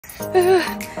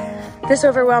This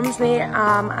overwhelms me.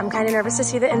 I'm kind of nervous to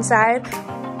see the inside.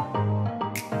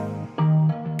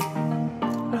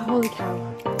 But holy cow,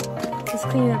 let's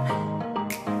clean it up.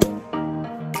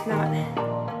 Not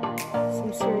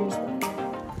some serious work.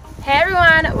 Hey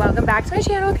everyone, welcome back to my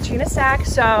channel, Katrina Stack.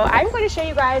 So I'm going to show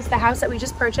you guys the house that we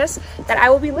just purchased that I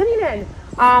will be living in.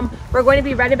 We're going to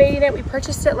be renovating it. We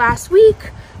purchased it last week,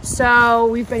 so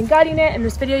we've been gutting it. In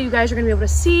this video, you guys are going to be able to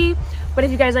see. But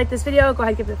if you guys like this video, go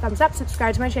ahead, give it a thumbs up,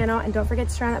 subscribe to my channel, and don't forget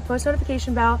to turn on that post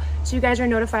notification bell so you guys are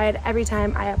notified every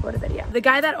time I upload a video. The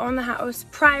guy that owned the house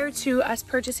prior to us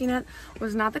purchasing it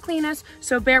was not the cleanest,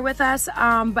 so bear with us.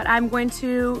 But I'm going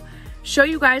to show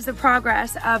you guys the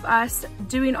progress of us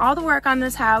doing all the work on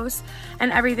this house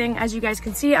and everything. As you guys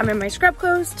can see, I'm in my scrub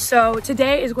clothes. So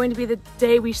today is going to be the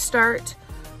day we start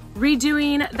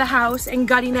redoing the house and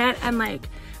gutting it and like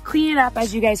cleaning it up.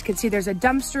 As you guys can see, there's a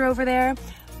dumpster over there.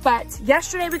 But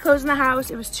yesterday we closed in the house.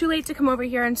 It was too late to come over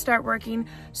here and start working.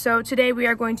 So today we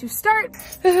are going to start.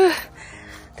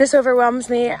 This overwhelms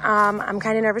me. I'm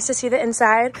kind of nervous to see the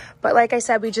inside, but like I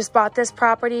said, we just bought this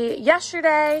property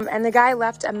yesterday and the guy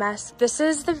left a mess. This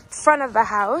is the front of the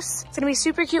house. It's gonna be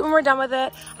super cute when we're done with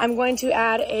it. I'm going to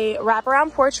add a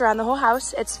wraparound porch around the whole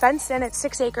house. It's fenced in, it's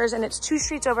 6 acres, and it's 2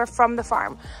 streets over from the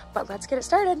farm. But let's get it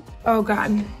started. Oh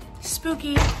God,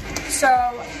 spooky. So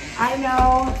I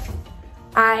know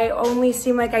I only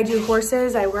seem like I do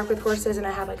horses. I work with horses and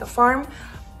I have like a farm,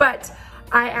 but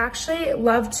I actually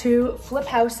love to flip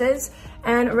houses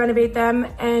and renovate them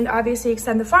and obviously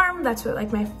extend the farm. That's what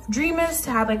like my dream is,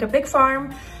 to have like a big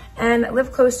farm and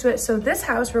live close to it. So this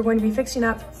house we're going to be fixing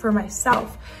up for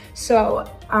myself. So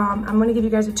I'm gonna give you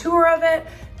guys a tour of it.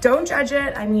 Don't judge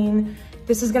it. I mean,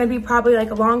 this is gonna be probably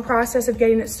like a long process of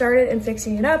getting it started and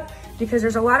fixing it up because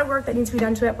there's a lot of work that needs to be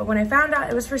done to it. But when I found out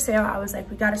it was for sale, I was like,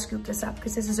 we gotta scoop this up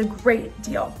because this is a great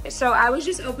deal. So I was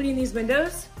just opening these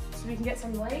windows so we can get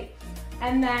some light.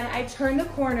 And then I turned the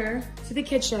corner to the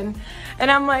kitchen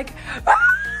and I'm like,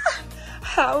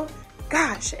 ah!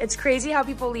 Gosh, it's crazy how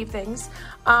people leave things.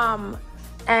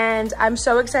 And I'm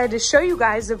so excited to show you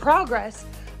guys the progress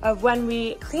of when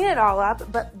we clean it all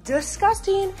up, but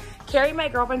disgusting. Carrie, my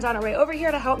girlfriend's on her way over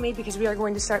here to help me because we are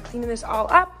going to start cleaning this all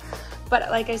up. But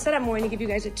like I said, I'm going to give you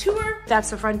guys a tour. That's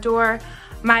the front door.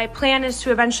 My plan is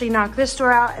to eventually knock this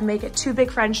door out and make it 2 big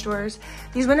French doors.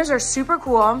 These windows are super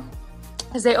cool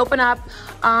because they open up.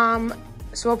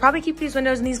 So we'll probably keep these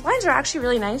windows, and these blinds are actually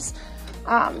really nice.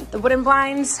 The wooden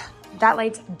blinds, that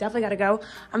light's definitely gotta go.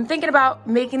 I'm thinking about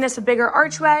making this a bigger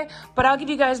archway, but I'll give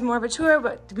you guys more of a tour,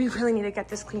 but we really need to get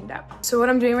this cleaned up. So what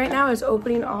I'm doing right now is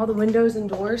opening all the windows and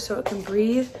doors so it can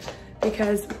breathe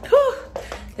because whew,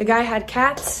 the guy had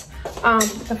cats.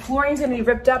 The flooring's gonna be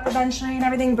ripped up eventually and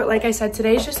everything, but like I said,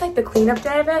 today's just like the cleanup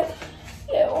day of it.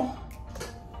 Ew.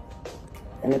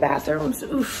 And the bathrooms,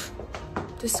 oof.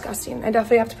 Disgusting. I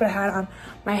definitely have to put a hat on.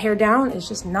 My hair down is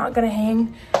just not gonna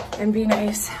hang and be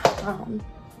nice.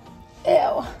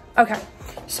 Ew. Okay,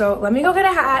 so let me go get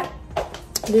a hat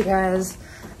because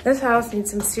this house needs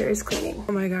some serious cleaning.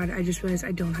 Oh my God, I just realized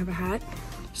I don't have a hat.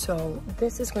 So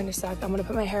this is going to suck. I'm gonna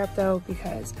put my hair up though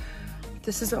because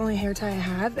this is the only hair tie I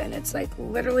have and it's like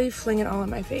literally flinging all in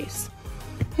my face.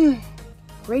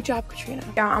 Great job, Katrina.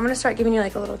 Yeah, I'm gonna start giving you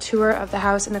like a little tour of the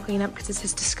house and the cleanup because this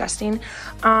is disgusting.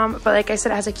 But like I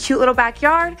said, it has a cute little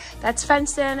backyard that's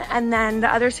fenced in, and then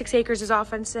the other 6 acres is all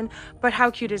fenced in. But how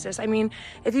cute is this? I mean,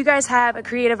 if you guys have a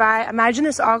creative eye, imagine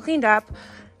this all cleaned up.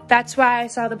 That's why I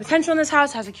saw the potential in this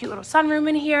house. It has a cute little sunroom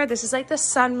in here. This is like the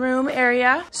sunroom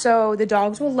area. So the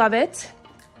dogs will love it.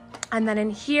 And then in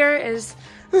here is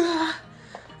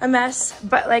a mess,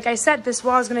 but like I said, this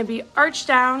wall is going to be arched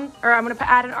down, or I'm going to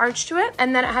add an arch to it,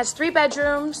 and then it has 3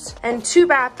 bedrooms and 2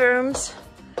 bathrooms.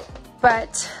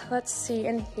 But let's see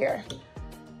in here.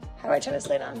 How do I turn this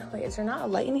light on? Wait, is there not a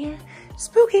light in here?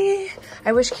 Spooky.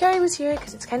 I wish Carrie was here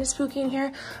because it's kind of spooky in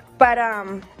here. But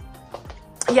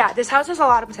yeah, this house has a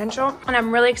lot of potential and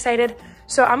I'm really excited.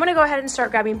 So I'm gonna go ahead and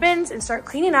start grabbing bins and start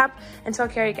cleaning up until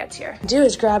Carrie gets here. What I do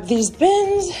is grab these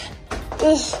bins.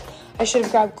 Ugh. I should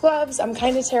have grabbed gloves. I'm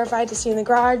kind of terrified to see in the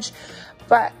garage,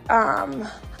 but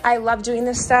I love doing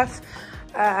this stuff.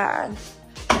 And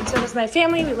so does my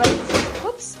family. We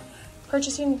love,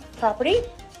 purchasing property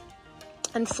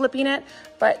and flipping it,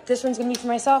 but this one's gonna be for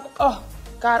myself. Oh,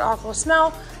 God, awful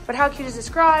smell. But how cute is this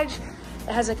garage?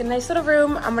 It has like a nice little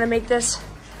room. I'm gonna make this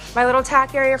my little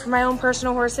tack area for my own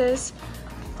personal horses.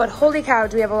 But holy cow,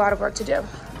 do we have a lot of work to do.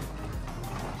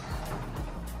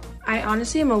 I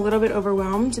honestly am a little bit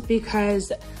overwhelmed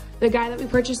because the guy that we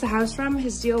purchased the house from,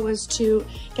 his deal was to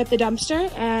get the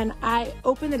dumpster, and I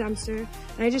opened the dumpster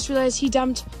and I just realized he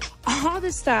dumped all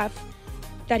this stuff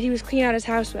that he was cleaning out his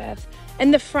house with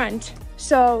in the front.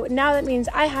 So now that means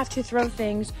I have to throw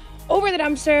things over the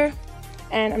dumpster,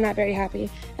 and I'm not very happy,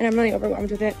 and I'm really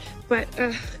overwhelmed with it. But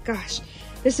gosh,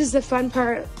 this is the fun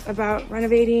part about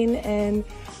renovating and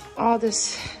all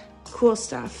this cool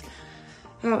stuff.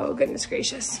 Oh, goodness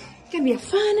gracious. It's gonna be a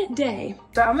fun day.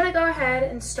 So I'm gonna go ahead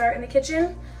and start in the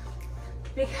kitchen,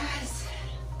 because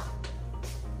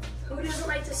who doesn't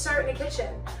like to start in the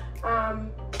kitchen?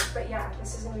 But yeah,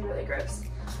 this is gonna be really gross.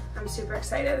 I'm super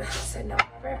excited. I said no,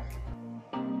 never.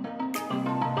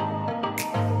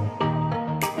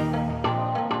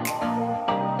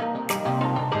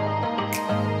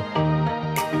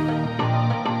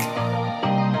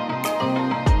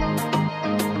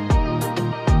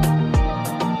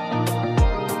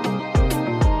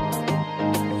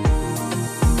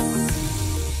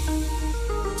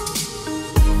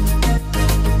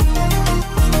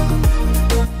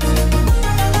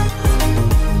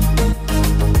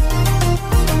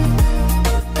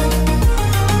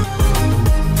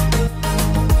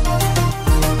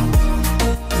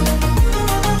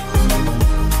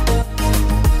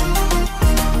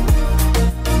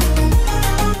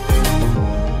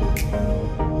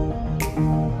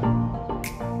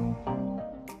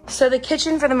 So the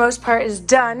kitchen for the most part is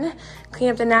done. Clean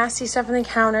up the nasty stuff on the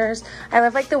counters. I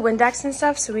love like the Windex and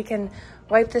stuff so we can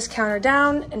wipe this counter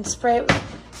down and spray it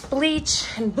with bleach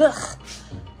and blech.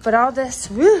 But all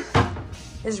this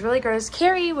is really gross.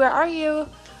 Carrie, where are you?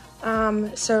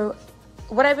 So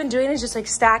what I've been doing is just like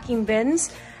stacking bins,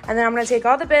 and then I'm gonna take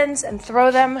all the bins and throw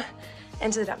them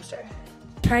into the dumpster.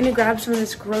 Trying to grab some of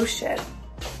this gross shit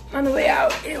on the way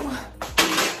out. Ew.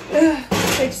 Ugh,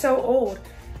 it's like so old.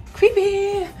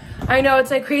 Creepy. I know, it's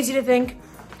like crazy to think,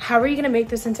 how are you gonna make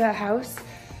this into a house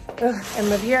and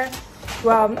live here?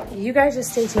 Well, you guys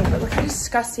just stay tuned, but look how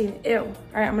disgusting. Ew. All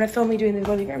right, I'm gonna film me doing the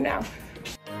living room now.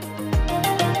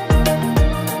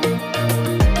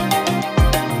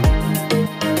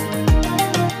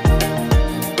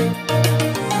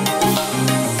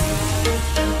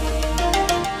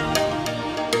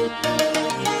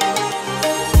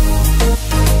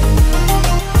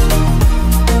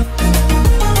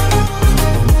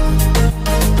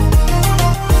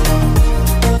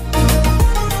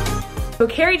 So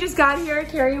Carrie just got here.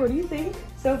 Carrie, what do you think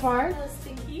so far? A little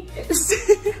stinky.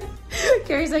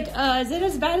 Carrie's like, is it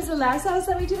as bad as the last house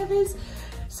that we did this?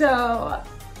 So,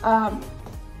 I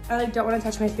like don't want to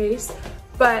touch my face,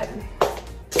 but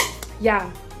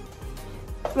yeah.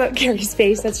 Look, Carrie's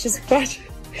face, that's just such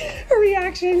a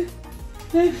reaction.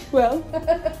 Well,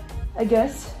 I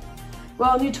guess.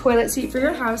 Well, new toilet seat for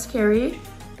your house, Carrie.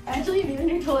 Actually, you need a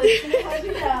new toilet seat. How do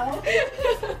you know?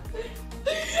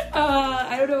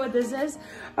 I don't know what this is.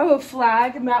 Oh, a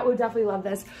flag. Matt would definitely love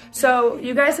this. So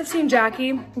you guys have seen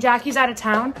Jackie. Jackie's out of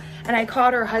town, and I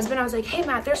called her husband. I was like, hey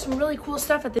Matt, there's some really cool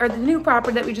stuff at the new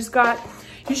property that we just got.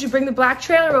 You should bring the black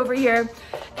trailer over here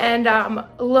and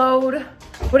load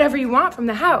whatever you want from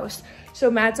the house. So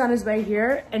Matt's on his way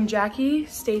here, and Jackie,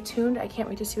 stay tuned. I can't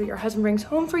wait to see what your husband brings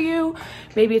home for you.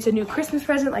 Maybe it's a new Christmas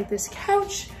present like this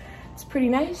couch. It's pretty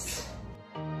nice.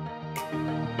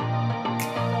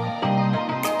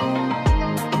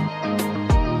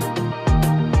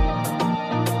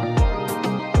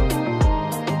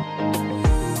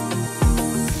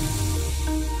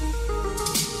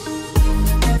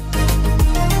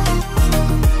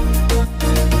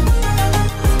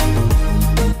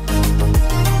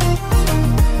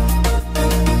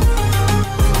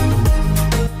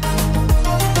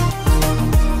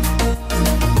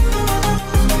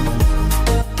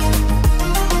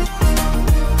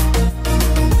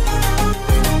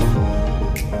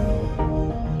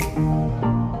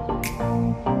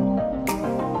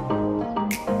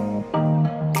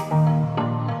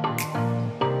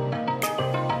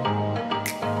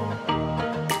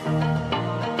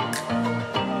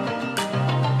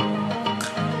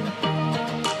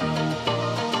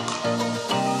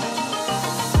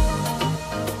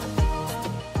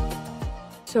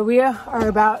 So we are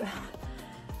about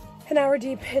an hour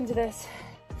deep into this,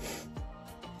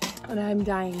 and I'm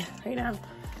dying right now.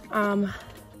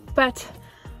 But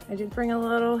I did bring a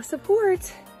little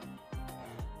support,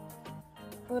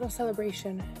 a little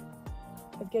celebration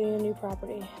of getting a new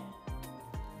property.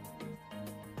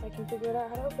 If I can figure it out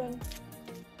how to open.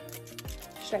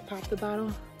 Should I pop the bottle?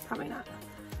 Probably not.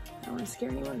 I don't want to scare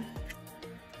anyone.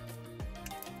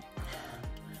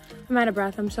 I'm out of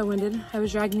breath, I'm so winded. I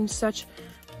was dragging such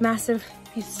massive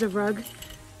pieces of rug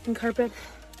and carpet,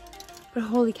 but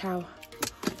holy cow,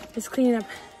 it's cleaning up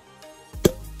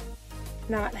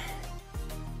not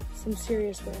some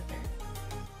serious work.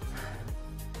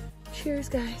 Cheers,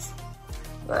 guys.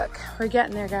 Look, we're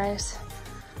getting there, guys.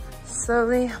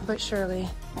 slowly but surely.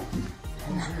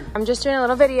 I'm just doing a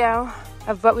little video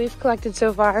of what we've collected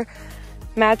so far.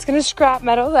 Matt's gonna scrap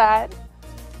metal that.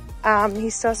 He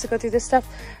still has to go through this stuff.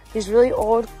 These really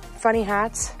old, funny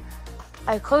hats.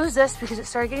 I closed this because it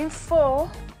started getting full,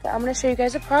 but I'm gonna show you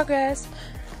guys the progress.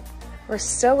 We're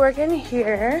still working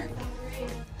here.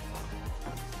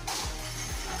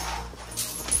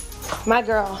 My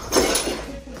girl.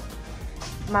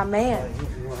 My man.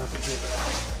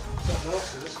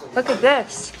 Look at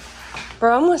this. We're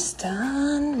almost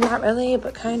done. Not really,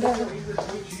 but kind of.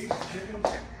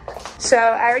 So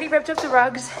I already ripped up the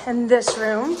rugs in this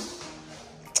room.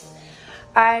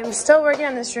 I'm still working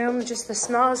on this room. Just the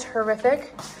smell is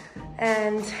horrific.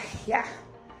 And yeah,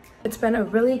 it's been a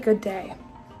really good day.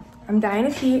 I'm dying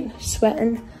of heat,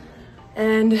 sweating.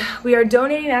 And we are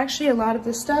donating actually a lot of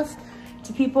this stuff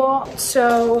to people,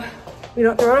 so we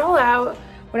don't throw it all out.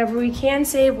 Whatever we can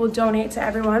save, we'll donate to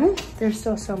everyone. There's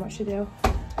still so much to do,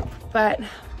 but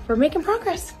we're making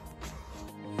progress.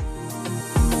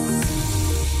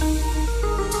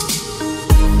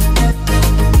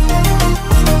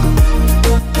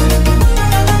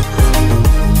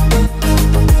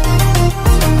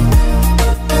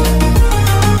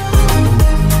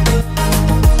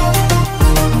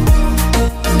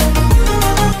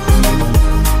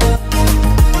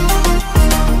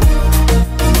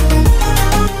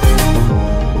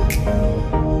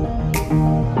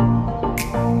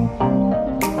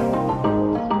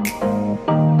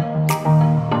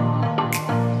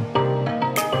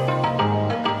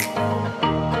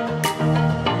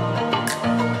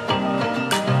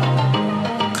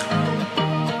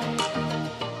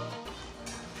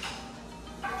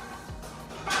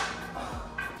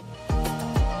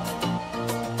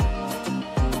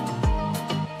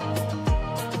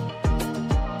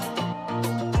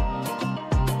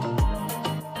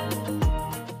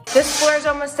 This floor is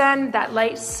almost done. That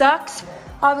light sucks.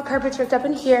 All the carpet's ripped up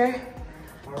in here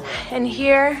and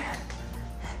here.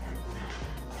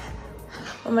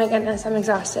 Oh my goodness, I'm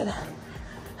exhausted.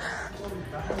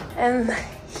 And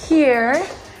here,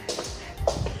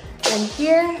 and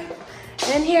here,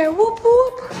 and here. Whoop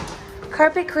whoop.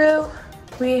 Carpet crew.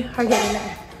 We are getting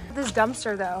there. This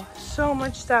dumpster though, so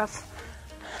much stuff.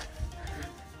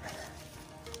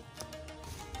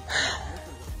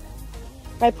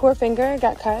 My poor finger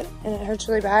got cut and it hurts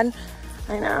really bad.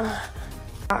 I know.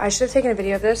 I should have taken a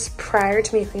video of this prior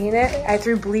to me cleaning it. I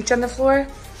threw bleach on the floor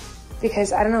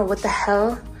because I don't know what the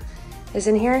hell is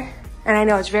in here. And I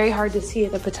know it's very hard to see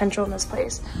the potential in this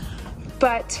place.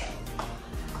 But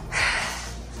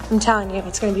I'm telling you,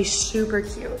 it's gonna be super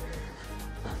cute.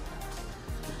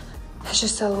 It's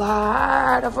just a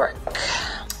lot of work.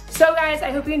 So guys, I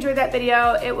hope you enjoyed that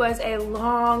video. It was a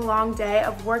long, long day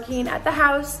of working at the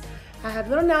house. I have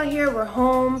little Nell here, we're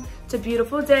home. It's a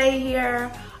beautiful day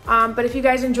here. But if you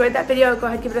guys enjoyed that video, go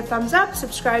ahead and give it a thumbs up,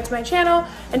 subscribe to my channel,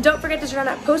 and don't forget to turn on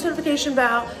that post notification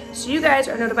bell so you guys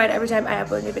are notified every time I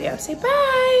upload a new video. Say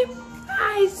bye.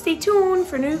 Bye, stay tuned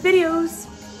for new videos.